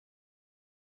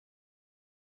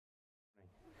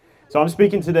So I'm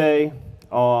speaking today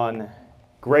on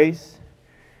grace,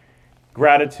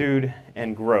 gratitude,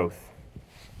 and growth.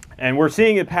 And we're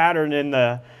seeing a pattern in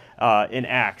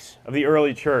Acts of the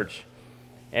early church.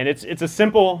 And it's a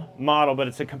simple model, but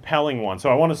it's a compelling one. So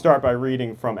I want to start by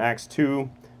reading from Acts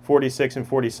 2:46 and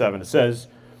 47. It says,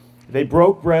 "They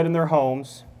broke bread in their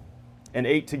homes and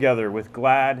ate together with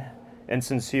glad and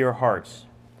sincere hearts,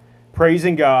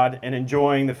 praising God and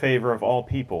enjoying the favor of all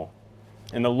people.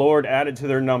 And the Lord added to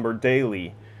their number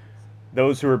daily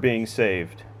those who were being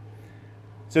saved."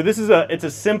 So it's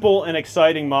a simple and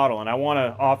exciting model, and I want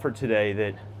to offer today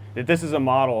that this is a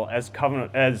model as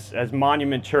Covenant as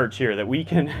Monument Church here that we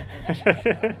can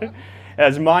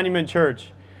as Monument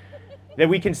Church that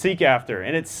we can seek after,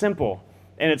 and it's simple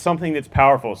and it's something that's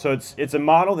powerful. So it's a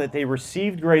model that they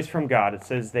received grace from God. It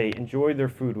says they enjoyed their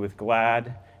food with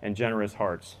glad and generous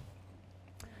hearts.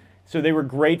 So they were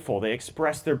grateful. They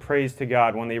expressed their praise to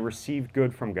God when they received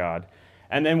good from God.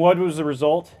 And then what was the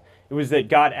result? It was that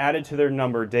God added to their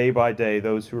number day by day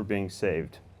those who were being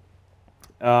saved.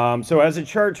 So as a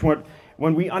church,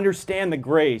 when we understand the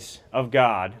grace of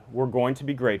God, we're going to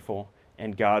be grateful,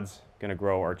 and God's going to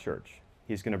grow our church.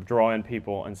 He's going to draw in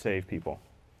people and save people.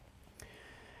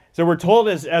 So we're told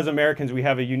as Americans we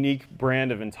have a unique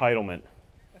brand of entitlement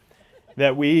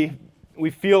that we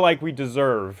feel like we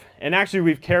deserve. And actually,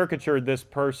 we've caricatured this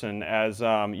person as,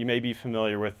 you may be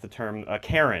familiar with the term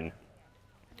Karen.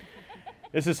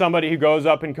 This is somebody who goes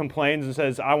up and complains and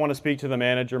says, "I want to speak to the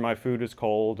manager, my food is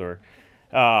cold," or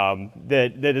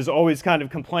that is always kind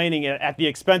of complaining at the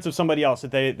expense of somebody else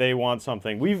that they want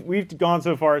something. We've gone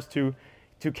so far as to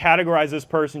categorize this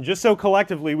person just so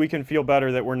collectively we can feel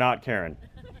better that we're not Karen.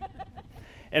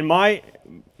 And my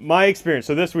experience.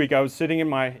 So this week I was sitting in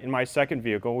my second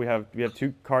vehicle. We have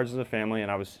two cars as a family,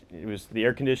 and the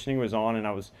air conditioning was on, and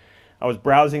I was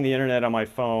browsing the internet on my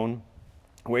phone,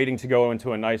 waiting to go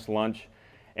into a nice lunch,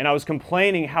 and I was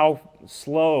complaining how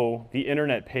slow the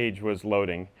internet page was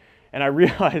loading, and I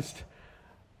realized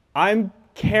I'm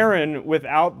Karen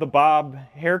without the bob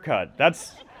haircut.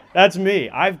 That's me.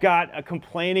 I've got a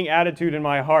complaining attitude in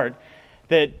my heart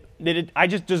that I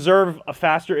just deserve a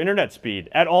faster internet speed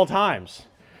at all times.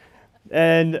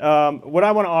 And what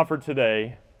I want to offer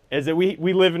today is that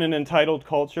we live in an entitled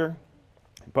culture,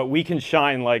 but we can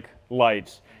shine like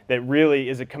lights that really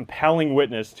is a compelling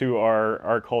witness to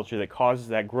our culture that causes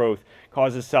that growth,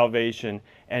 causes salvation,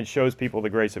 and shows people the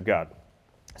grace of God.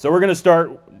 So we're going to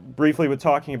start briefly with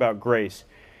talking about grace.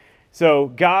 So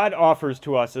God offers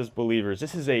to us as believers,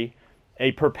 this is a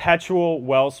perpetual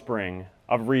wellspring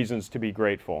of reasons to be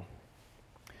grateful.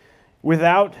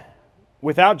 Without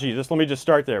Jesus, let me just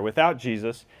start there. Without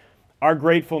Jesus, our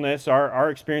gratefulness, our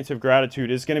experience of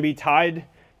gratitude is going to be tied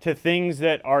to things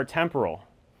that are temporal.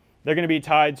 They're going to be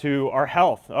tied to our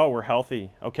health. Oh, we're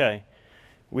healthy. Okay.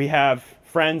 We have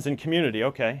friends and community.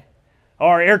 Okay. Oh,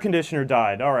 our air conditioner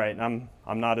died. All right. I'm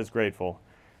not as grateful.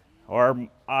 Or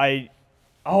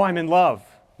I'm in love.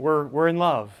 We're in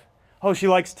love. Oh, she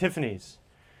likes Tiffany's.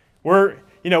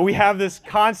 We have this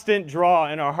constant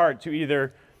draw in our heart to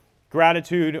either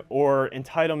gratitude or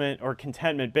entitlement or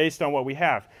contentment based on what we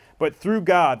have. But through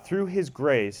God, through His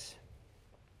grace,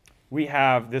 we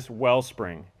have this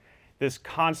wellspring, this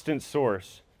constant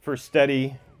source for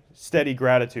steady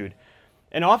gratitude.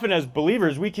 And often as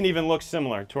believers, we can even look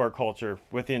similar to our culture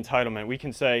with the entitlement. We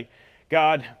can say,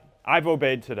 "God, I've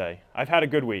obeyed today. I've had a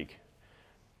good week.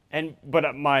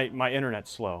 But my internet's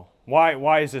slow.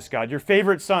 Why is this, God? Your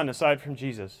favorite son aside from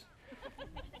Jesus.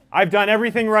 I've done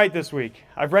everything right this week.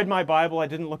 I've read my Bible. I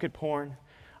didn't look at porn.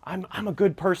 I'm a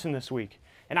good person this week,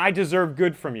 and I deserve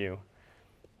good from you."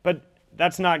 But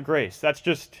that's not grace. That's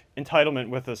just entitlement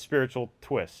with a spiritual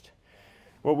twist.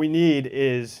 What we need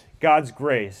is God's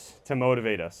grace to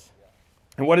motivate us.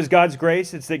 And what is God's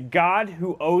grace? It's that God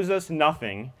who owes us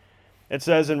nothing, it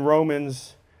says in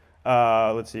Romans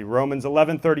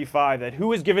 11:35, that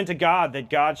who is given to God that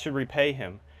God should repay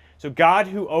him. So God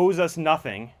who owes us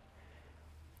nothing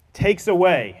takes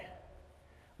away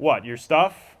what? Your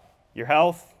stuff? Your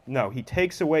health? No, He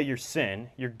takes away your sin,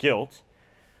 your guilt,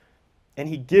 and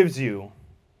He gives you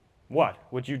what?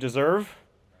 What you deserve?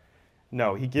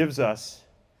 No, He gives us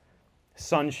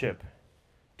sonship,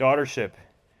 daughtership,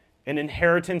 an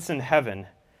inheritance in heaven,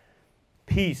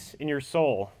 peace in your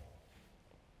soul,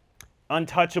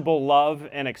 untouchable love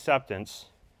and acceptance.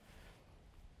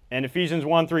 And Ephesians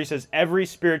 1:3 says, every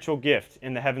spiritual gift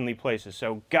in the heavenly places.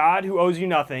 So God, who owes you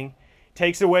nothing,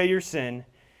 takes away your sin,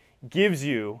 gives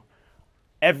you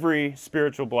every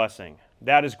spiritual blessing.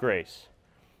 That is grace.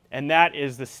 And that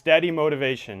is the steady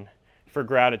motivation for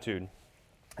gratitude.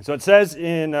 So it says so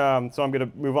I'm going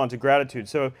to move on to gratitude.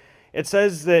 So It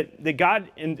says that God,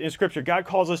 in Scripture, God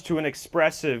calls us to an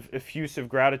expressive, effusive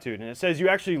gratitude. And it says you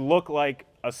actually look like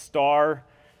a star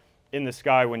in the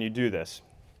sky when you do this.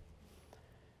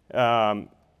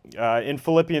 In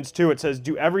Philippians 2, it says,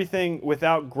 do everything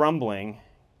without grumbling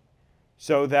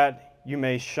so that you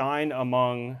may shine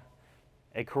among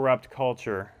a corrupt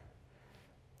culture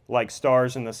like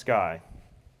stars in the sky.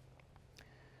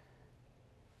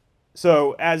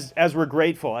 So as we're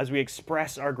grateful, as we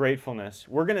express our gratefulness,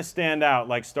 we're going to stand out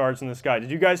like stars in the sky. Did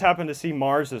you guys happen to see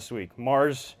Mars this week?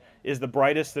 Mars is the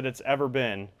brightest that it's ever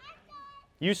been.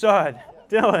 You saw it,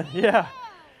 Dylan, yeah.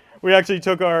 We actually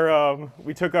took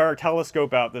our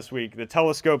telescope out this week. The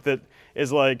telescope that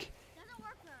is like,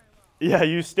 yeah,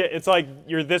 it's like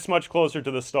you're this much closer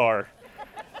to the star.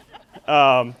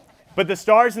 But the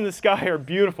stars in the sky are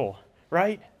beautiful,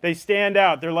 right? They stand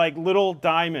out. They're like little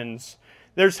diamonds.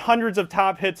 There's hundreds of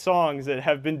top hit songs that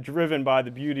have been driven by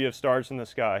the beauty of stars in the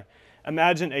sky.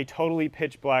 Imagine a totally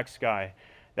pitch black sky.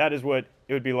 That is what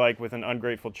it would be like with an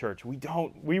ungrateful church.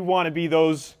 We want to be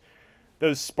those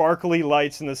sparkly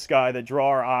lights in the sky that draw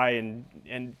our eye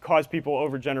and cause people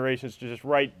over generations to just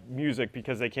write music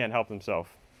because they can't help themselves.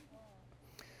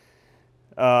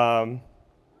 And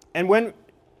when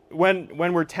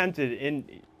we're tempted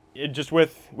in just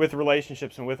with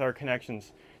relationships and with our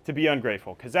connections to be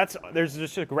ungrateful, because there's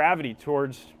just a gravity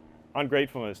towards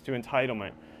ungratefulness, to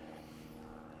entitlement.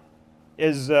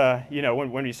 Is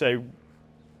when you say,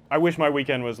 I wish my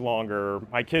weekend was longer, or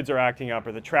my kids are acting up,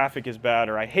 or the traffic is bad,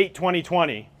 or I hate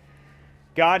 2020.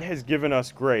 God has given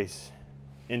us grace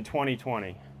in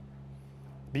 2020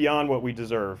 beyond what we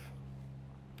deserve.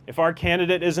 If our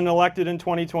candidate isn't elected in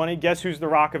 2020, guess who's the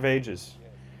Rock of Ages?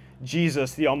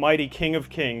 Jesus, the almighty King of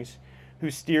Kings, who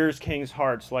steers kings'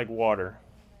 hearts like water.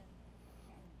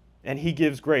 And he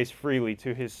gives grace freely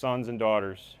to his sons and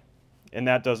daughters, and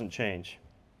that doesn't change.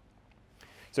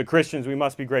 So Christians, we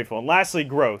must be grateful. And lastly,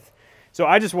 growth. So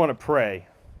I just want to pray.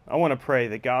 I want to pray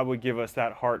that God would give us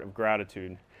that heart of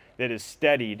gratitude that is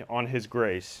steadied on his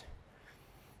grace.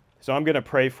 So I'm going to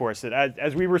pray for us that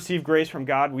as we receive grace from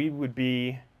God, we would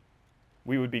be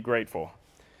grateful,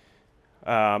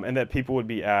 and that people would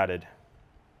be added.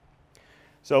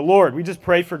 So Lord, we just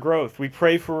pray for growth. We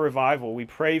pray for revival. We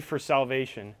pray for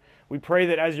salvation. We pray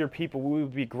that as your people, we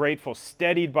would be grateful,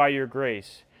 steadied by your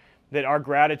grace, that our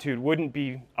gratitude wouldn't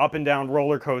be up and down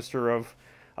roller coaster of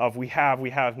we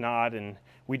have not, and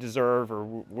we deserve, or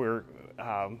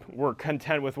we're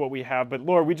content with what we have. But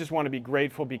Lord, we just want to be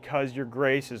grateful because your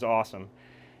grace is awesome,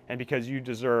 and because you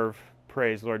deserve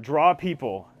praise. Lord, draw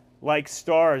people like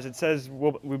stars. It says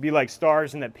we'll be like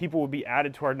stars, and that people will be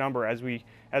added to our number as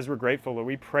we're grateful. Lord,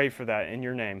 we pray for that in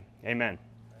your name. Amen.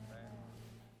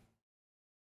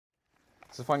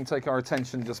 So if I can take our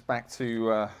attention just back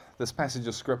to this passage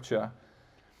of Scripture,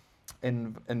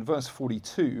 in verse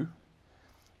 42,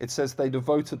 it says they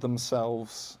devoted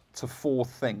themselves to 4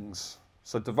 things.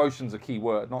 So devotion's a key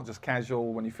word, not just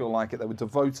casual when you feel like it. They were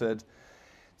devoted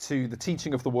to the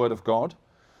teaching of the Word of God.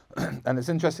 And it's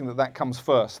interesting that comes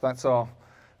first. That's our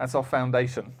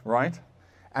foundation, right?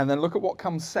 And then look at what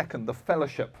comes second, the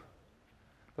fellowship.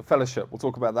 The fellowship. We'll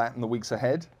talk about that in the weeks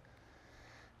ahead.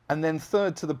 And then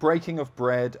third, to the breaking of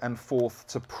bread, and fourth,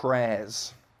 to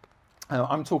prayers.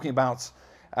 I'm talking about,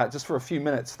 just for a few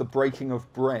minutes, the breaking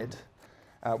of bread,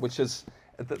 which is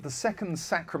the second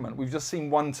sacrament. We've just seen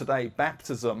one today,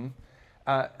 baptism.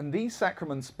 And these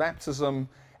sacraments, baptism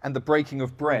and the breaking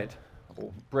of bread,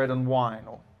 or bread and wine,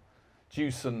 or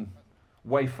juice and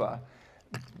wafer,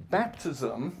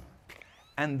 baptism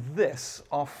and this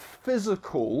are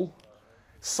physical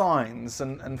signs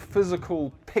and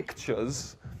physical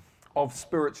pictures of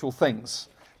spiritual things.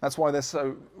 That's why they're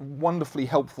so wonderfully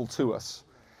helpful to us.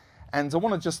 And I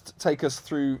want to just take us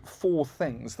through 4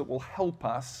 things that will help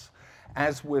us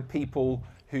as we're people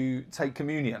who take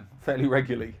communion fairly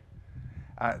regularly.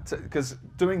 Because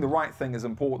doing the right thing is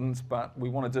important, but we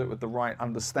want to do it with the right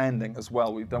understanding as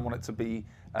well. We don't want it to be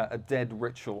a dead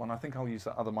ritual. And I think I'll use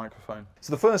that other microphone.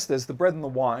 So the first is the bread and the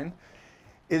wine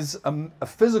is a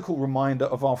physical reminder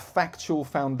of our factual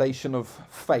foundation of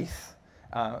faith.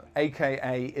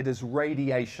 AKA, it is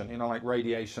radiation. Like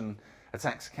radiation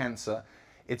attacks cancer.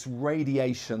 It's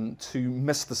radiation to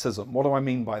mysticism. What do I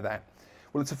mean by that?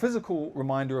 Well, it's a physical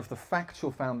reminder of the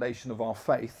factual foundation of our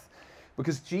faith,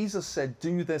 because Jesus said,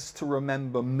 do this to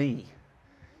remember me.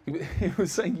 He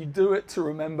was saying, you do it to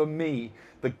remember me,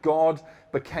 that God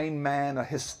became man, a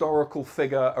historical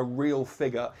figure, a real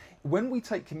figure. When we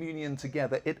take communion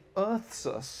together, it earths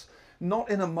us, not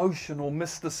in emotional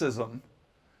mysticism,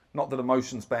 not that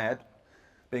emotion's bad,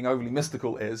 being overly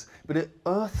mystical is, but it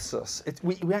earths us.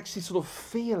 We actually sort of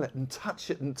feel it and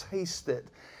touch it and taste it.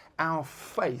 Our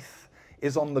faith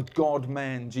is on the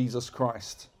God-man, Jesus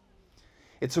Christ.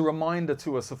 It's a reminder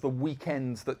to us of the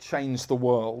weekend that changed the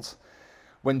world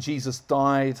when Jesus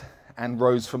died and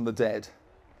rose from the dead.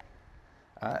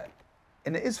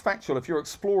 And it is factual. If you're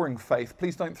exploring faith,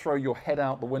 please don't throw your head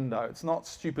out the window. It's not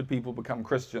stupid people become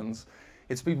Christians.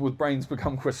 It's people with brains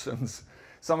become Christians.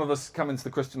 Some of us come into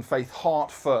the Christian faith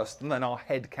heart first, and then our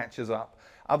head catches up.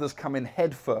 Others come in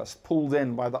head first, pulled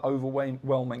in by the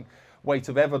overwhelming weight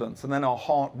of evidence, and then our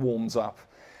heart warms up.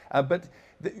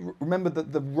 Remember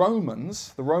that the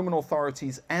Roman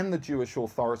authorities and the Jewish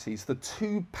authorities, the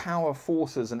two power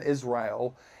forces in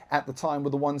Israel at the time, were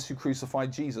the ones who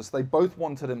crucified Jesus. They both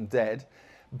wanted him dead.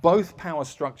 Both power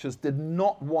structures did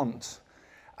not want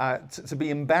to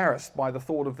be embarrassed by the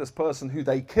thought of this person who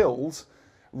they killed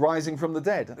rising from the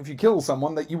dead. If you kill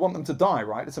someone, you want them to die,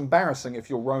 right? It's embarrassing if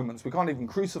you're Romans. We can't even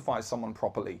crucify someone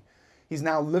properly. He's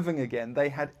now living again. They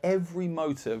had every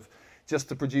motive just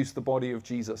to produce the body of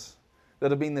Jesus.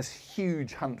 There'd have been this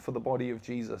huge hunt for the body of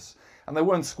Jesus. And they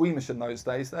weren't squeamish in those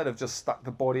days. They'd have just stuck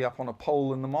the body up on a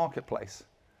pole in the marketplace.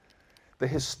 The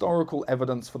historical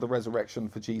evidence for the resurrection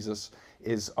for Jesus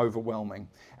is overwhelming,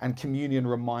 and communion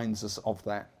reminds us of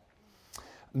that.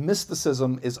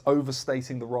 Mysticism is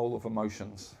overstating the role of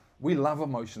emotions. We love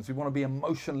emotions. We want to be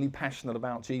emotionally passionate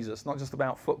about Jesus, not just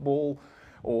about football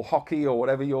or hockey or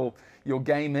whatever your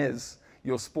game is,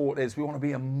 your sport is. We want to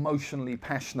be emotionally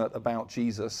passionate about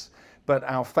Jesus, but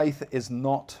our faith is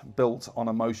not built on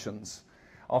emotions.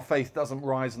 Our faith doesn't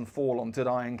rise and fall on, did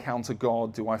I encounter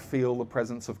God? Do I feel the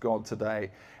presence of God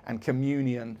today? And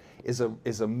communion is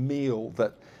a meal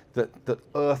that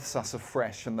earths us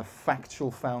afresh in the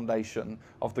factual foundation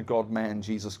of the God-man,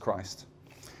 Jesus Christ.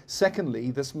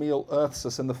 Secondly, this meal earths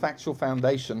us in the factual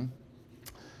foundation.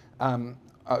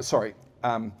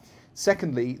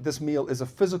 Secondly, this meal is a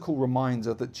physical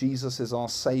reminder that Jesus is our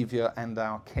Savior and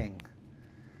our King.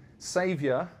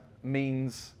 Savior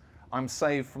means I'm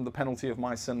saved from the penalty of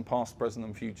my sin, past, present,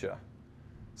 and future.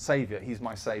 Savior, he's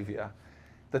my Savior.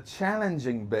 The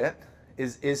challenging bit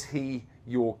is he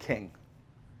your King?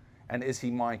 And is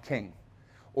he my King?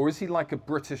 Or is he like a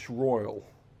British royal?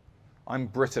 I'm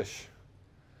British.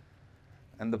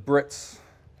 And the Brits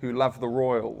who love the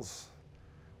royals,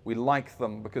 we like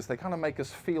them because they kind of make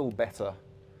us feel better.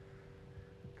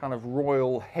 Kind of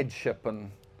royal headship,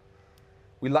 and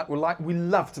we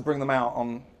love to bring them out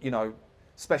on,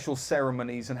 special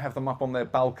ceremonies and have them up on their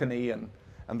balcony and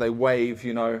they wave,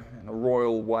 in a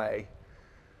royal way.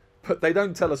 But they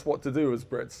don't tell us what to do as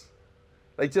Brits.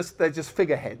 They're just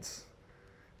figureheads.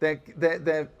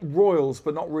 They're royals,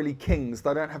 but not really kings.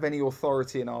 They don't have any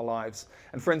authority in our lives.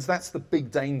 And friends, that's the big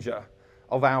danger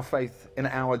of our faith in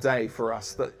our day for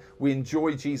us, that we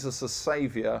enjoy Jesus as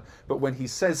Savior, but when he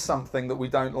says something that we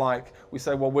don't like, we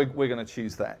say, well, we're going to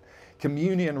choose that.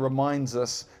 Communion reminds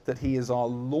us that he is our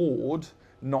Lord,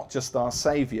 not just our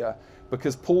Savior,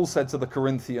 because Paul said to the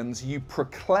Corinthians, you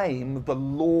proclaim the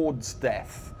Lord's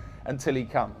death until he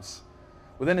comes.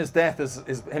 Within his death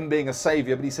is him being a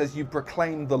Savior, but he says you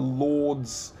proclaim the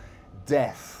Lord's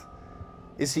death.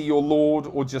 Is he your Lord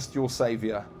or just your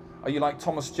Savior? Are you like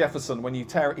Thomas Jefferson when he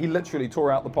literally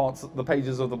tore out the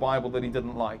pages of the Bible that he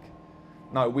didn't like?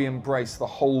 No, we embrace the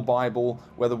whole Bible,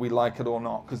 whether we like it or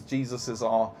not, because Jesus is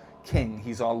our King.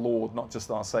 He's our Lord, not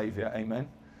just our Savior. Amen?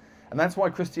 And that's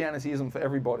why Christianity isn't for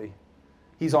everybody.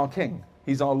 He's our King.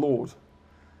 He's our Lord.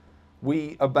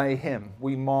 We obey him.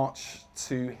 We march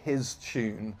to his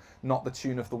tune, not the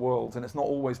tune of the world. And it's not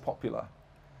always popular.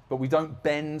 But we don't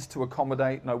bend to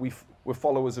accommodate. No, we're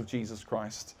followers of Jesus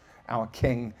Christ, our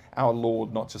King, our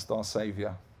Lord, not just our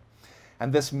Savior.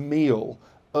 And this meal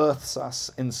earths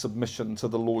us in submission to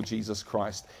the Lord Jesus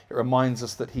Christ. It reminds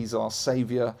us that he's our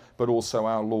Savior, but also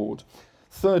our Lord.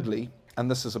 Thirdly, and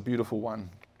this is a beautiful one,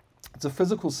 it's a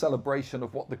physical celebration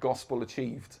of what the gospel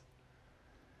achieved.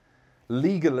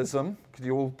 Legalism, could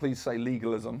you all please say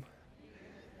legalism?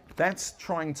 That's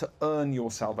trying to earn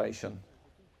your salvation.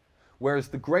 Whereas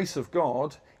the grace of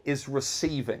God is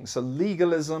receiving. So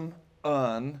legalism,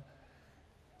 earn,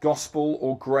 gospel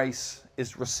or grace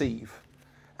is receive.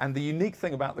 And the unique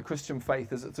thing about the Christian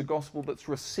faith is it's a gospel that's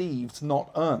received,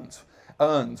 not earned.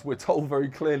 Earned, we're told very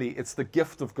clearly, it's the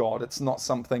gift of God. It's not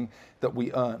something that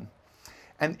we earn.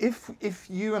 And if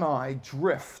you and I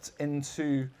drift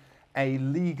into a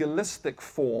legalistic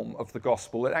form of the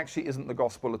gospel, it actually isn't the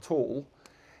gospel at all,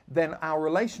 then our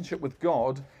relationship with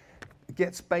God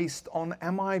gets based on,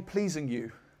 am I pleasing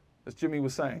you? As Jimmy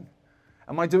was saying.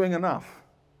 Am I doing enough?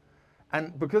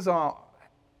 And because our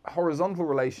horizontal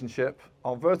relationship,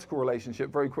 our vertical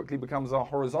relationship, very quickly becomes our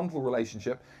horizontal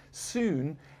relationship.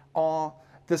 Soon,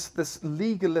 this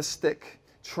legalistic,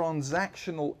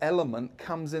 transactional element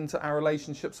comes into our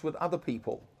relationships with other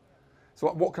people. So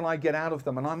what can I get out of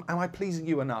them? And am I pleasing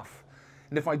you enough?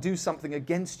 And if I do something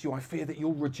against you, I fear that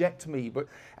you'll reject me.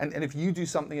 And if you do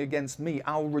something against me,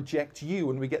 I'll reject you.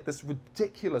 And we get this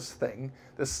ridiculous thing,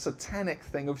 this satanic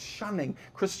thing of shunning,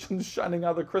 Christians shunning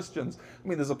other Christians. I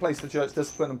mean, there's a place for church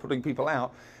discipline and putting people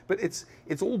out, but it's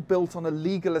all built on a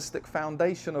legalistic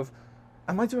foundation of,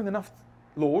 am I doing enough,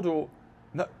 Lord? Or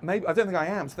no, maybe I don't think I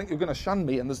am. So I think you're going to shun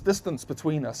me, and there's distance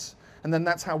between us. And then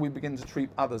that's how we begin to treat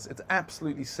others. It's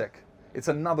absolutely sick. It's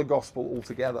another gospel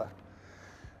altogether.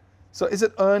 So is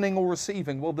it earning or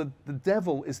receiving? Well, the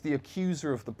devil is the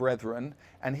accuser of the brethren,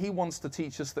 and he wants to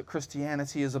teach us that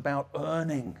Christianity is about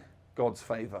earning God's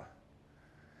favor.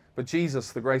 But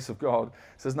Jesus, the grace of God,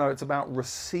 says, no, it's about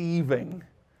receiving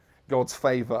God's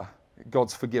favor,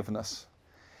 God's forgiveness.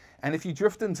 And if you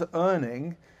drift into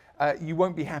earning, you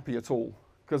won't be happy at all,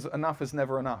 because enough is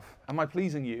never enough. Am I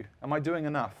pleasing you? Am I doing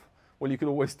enough? Well, you could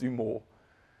always do more.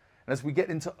 And as we get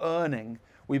into earning,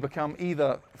 we become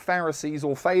either Pharisees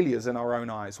or failures in our own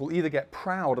eyes. We'll either get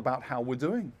proud about how we're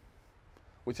doing,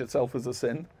 which itself is a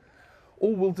sin,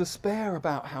 or we'll despair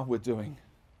about how we're doing.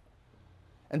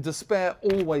 And despair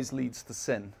always leads to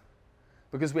sin,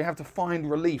 because we have to find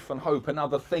relief and hope in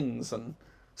other things and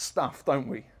stuff, don't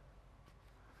we?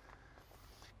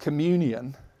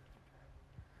 Communion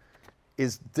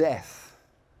is death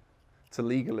to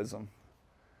legalism.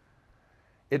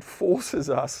 It forces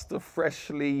us to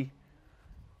freshly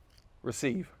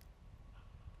receive.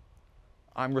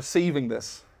 I'm receiving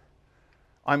this.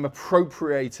 I'm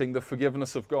appropriating the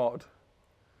forgiveness of God.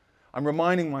 I'm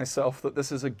reminding myself that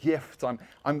this is a gift. I'm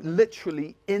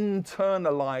literally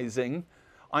internalizing,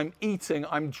 I'm eating,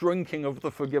 I'm drinking of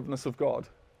the forgiveness of God.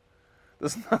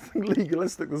 There's nothing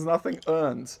legalistic, there's nothing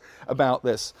earned about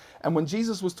this. And when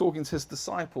Jesus was talking to his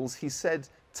disciples, he said,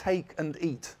 take and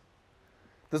eat.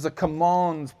 There's a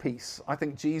command piece. I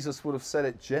think Jesus would have said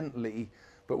it gently,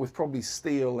 but with probably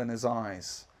steel in his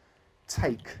eyes.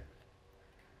 Take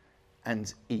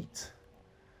and eat.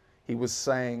 He was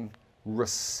saying,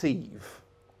 receive,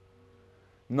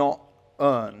 not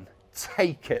earn.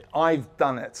 Take it. I've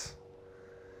done it.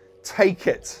 Take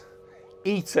it.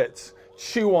 Eat it.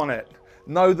 Chew on it.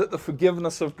 Know that the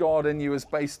forgiveness of God in you is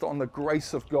based on the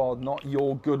grace of God, not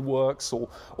your good works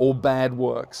or bad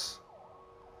works.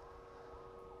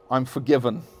 I'm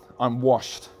forgiven. I'm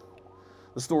washed.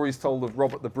 The story is told of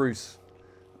Robert the Bruce.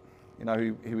 You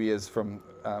know who he is from,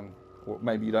 or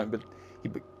maybe you don't, but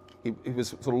he was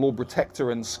sort of Lord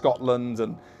Protector in Scotland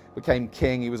and became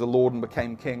king. He was a lord and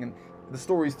became king. And the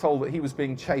story is told that he was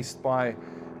being chased by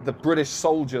the British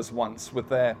soldiers once with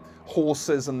their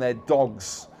horses and their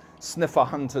dogs, sniffer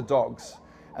hunter dogs.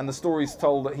 And the story is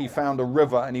told that he found a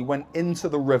river and he went into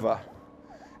the river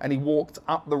and he walked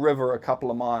up the river a couple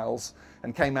of miles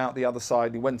and came out the other side.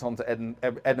 And he went on to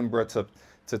Edinburgh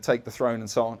to take the throne and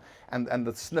so on. And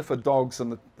the sniffer dogs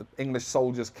and the English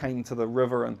soldiers came to the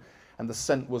river and the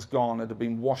scent was gone. It had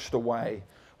been washed away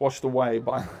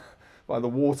by the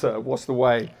water, washed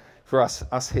away for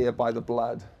us here by the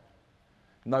blood.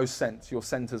 No scent. Your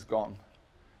scent is gone.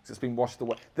 It's been washed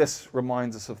away. This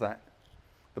reminds us of that.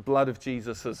 The blood of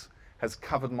Jesus has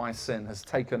covered my sin, has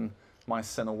taken my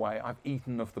sin away. I've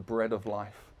eaten of the bread of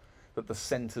life, but the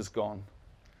scent is gone.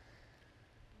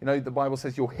 You know, the Bible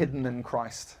says you're hidden in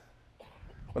Christ.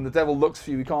 When the devil looks for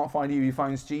you, he can't find you, he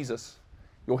finds Jesus.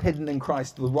 You're hidden in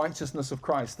Christ. The righteousness of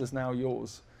Christ is now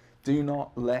yours. Do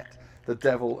not let the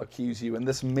devil accuse you. And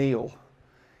this meal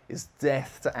is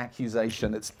death to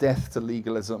accusation. It's death to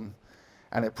legalism.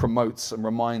 And it promotes and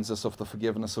reminds us of the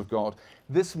forgiveness of God.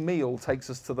 This meal takes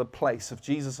us to the place of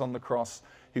Jesus on the cross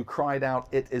who cried out,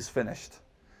 "It is finished."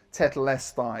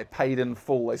 Tetelestai, paid in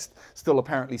full. They still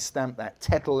apparently stamp that.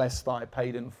 Tetelestai,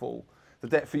 paid in full. The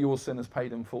debt for your sin is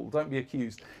paid in full. Don't be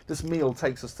accused. This meal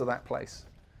takes us to that place.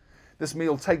 This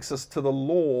meal takes us to the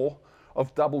law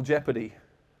of double jeopardy.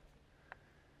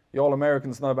 You all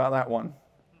Americans know about that one.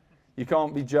 You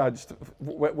can't be judged.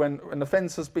 When an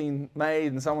offense has been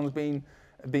made and someone's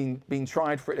been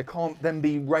tried for it, it can't then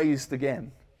be raised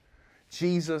again.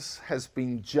 Jesus has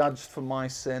been judged for my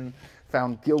sin,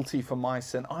 found guilty for my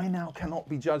sin. I now cannot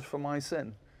be judged for my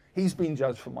sin. He's been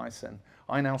judged for my sin.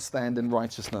 I now stand in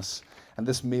righteousness. And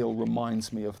this meal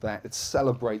reminds me of that. It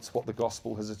celebrates what the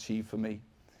gospel has achieved for me.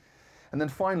 And then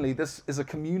finally, this is a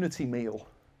community meal.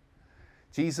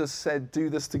 Jesus said, do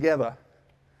this together.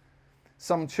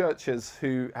 Some churches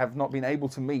who have not been able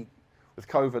to meet with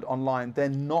COVID online, they're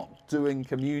not doing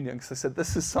communion because they said,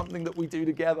 this is something that we do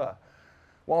together.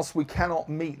 Whilst we cannot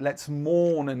meet, let's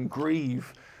mourn and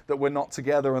grieve that we're not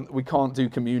together and we can't do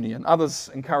communion.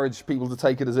 Others encourage people to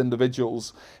take it as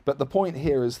individuals, but the point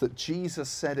here is that Jesus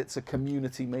said it's a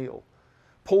community meal.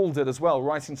 Paul did as well,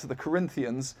 writing to the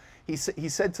Corinthians. He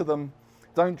said to them,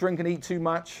 don't drink and eat too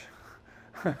much.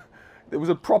 It was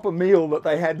a proper meal that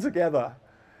they had together.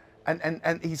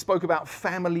 And he spoke about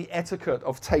family etiquette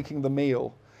of taking the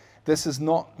meal. This is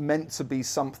not meant to be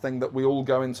something that we all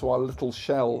go into our little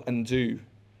shell and do.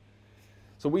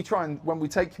 So we try, and when we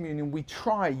take communion, we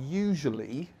try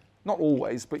usually, not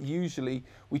always, but usually,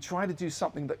 we try to do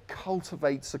something that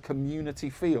cultivates a community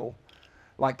feel.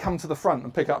 Like come to the front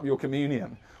and pick up your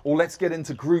communion. Or let's get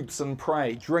into groups and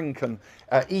pray, drink and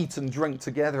eat and drink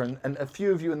together. And a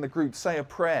few of you in the group say a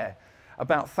prayer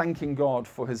about thanking God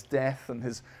for his death and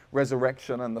his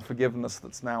resurrection and the forgiveness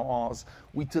that's now ours.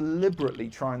 We deliberately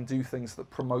try and do things that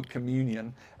promote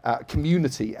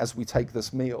community as we take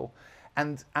this meal.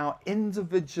 And our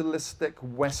individualistic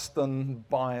Western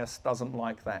bias doesn't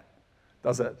like that,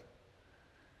 does it?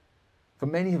 For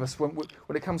many of us, when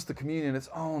it comes to communion, it's,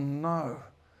 oh no.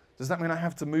 Does that mean I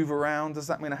have to move around? Does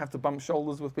that mean I have to bump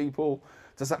shoulders with people?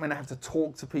 Does that mean I have to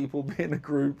talk to people, be in a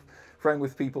group, praying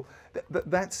with people?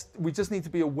 We just need to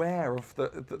be aware of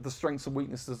the strengths and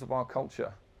weaknesses of our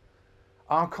culture.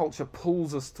 Our culture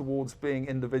pulls us towards being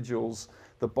individuals.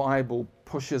 The Bible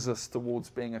pushes us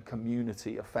towards being a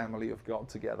community, a family of God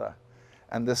together.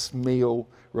 And this meal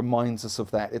reminds us of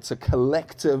that. It's a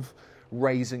collective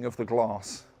raising of the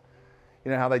glass.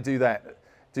 You know how they do that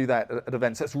at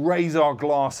events. Let's raise our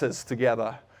glasses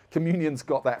together. Communion's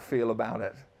got that feel about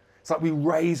it. It's like we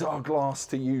raise our glass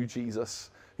to you,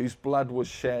 Jesus, whose blood was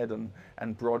shed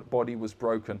and body was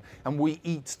broken. And we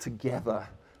eat together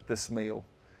this meal.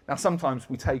 Now, sometimes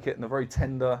we take it in a very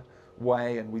tender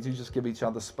way and we do just give each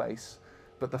other space.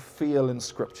 But the feel in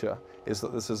Scripture is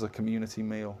that this is a community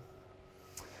meal.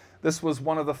 This was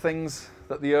one of the things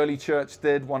that the early church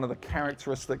did, one of the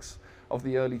characteristics of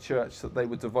the early church that they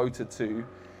were devoted to.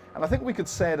 And I think we could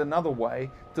say it another way,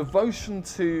 devotion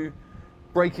to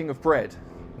breaking of bread,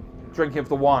 drinking of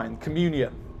the wine,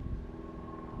 communion.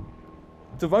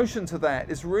 Devotion to that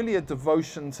is really a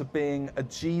devotion to being a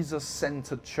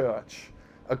Jesus-centered church,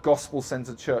 a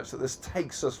gospel-centered church, that this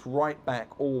takes us right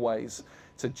back always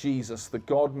to Jesus, the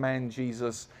God-man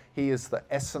Jesus. He is the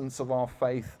essence of our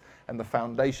faith and the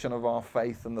foundation of our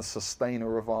faith and the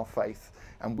sustainer of our faith.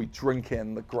 And we drink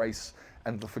in the grace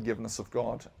and the forgiveness of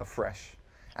God afresh.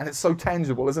 And it's so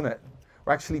tangible, isn't it?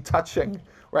 We're actually touching,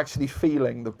 we're actually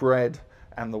feeling the bread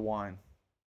and the wine.